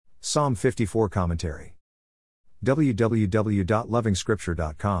Psalm 54 Commentary.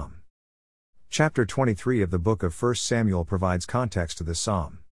 www.lovingscripture.com. Chapter 23 of the book of 1 Samuel provides context to this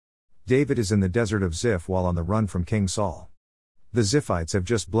psalm. David is in the desert of Ziph while on the run from King Saul. The Ziphites have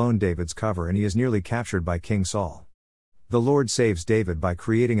just blown David's cover and he is nearly captured by King Saul. The Lord saves David by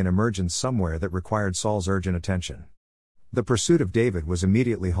creating an emergence somewhere that required Saul's urgent attention. The pursuit of David was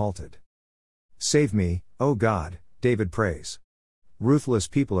immediately halted. "Save me, O God," David prays. "Ruthless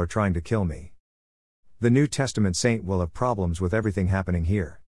people are trying to kill me." The New Testament saint will have problems with everything happening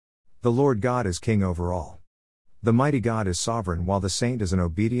here. The Lord God is king over all. The mighty God is sovereign while the saint is an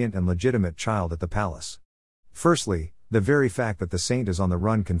obedient and legitimate child at the palace. Firstly, the very fact that the saint is on the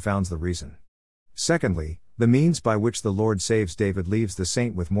run confounds the reason. Secondly, the means by which the Lord saves David leaves the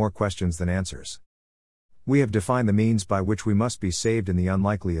saint with more questions than answers. We have defined the means by which we must be saved in the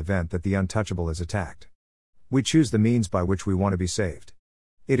unlikely event that the untouchable is attacked. We choose the means by which we want to be saved.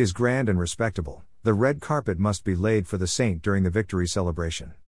 It is grand and respectable. The red carpet must be laid for the saint during the victory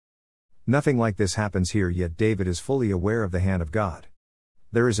celebration. Nothing like this happens here, yet David is fully aware of the hand of God.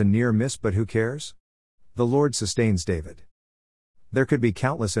 There is a near miss, but who cares? The Lord sustains David. There could be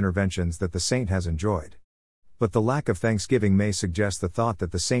countless interventions that the saint has enjoyed. But the lack of thanksgiving may suggest the thought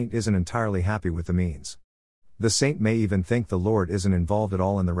that the saint isn't entirely happy with the means. The saint may even think the Lord isn't involved at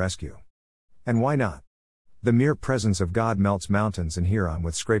all in the rescue. And why not? The mere presence of God melts mountains, and here I'm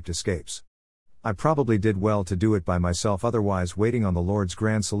with scraped escapes. I probably did well to do it by myself, otherwise waiting on the Lord's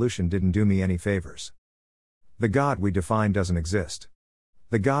grand solution didn't do me any favors. The God we define doesn't exist.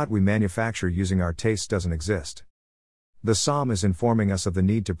 The God we manufacture using our tastes doesn't exist. The psalm is informing us of the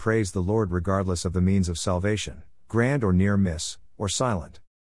need to praise the Lord regardless of the means of salvation, grand or near miss, or silent.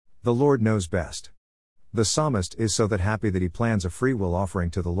 The Lord knows best. The psalmist is so that happy that he plans a freewill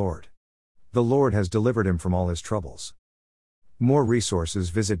offering to the Lord. The Lord has delivered him from all his troubles. More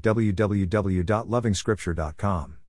resources, visit www.lovingscripture.com.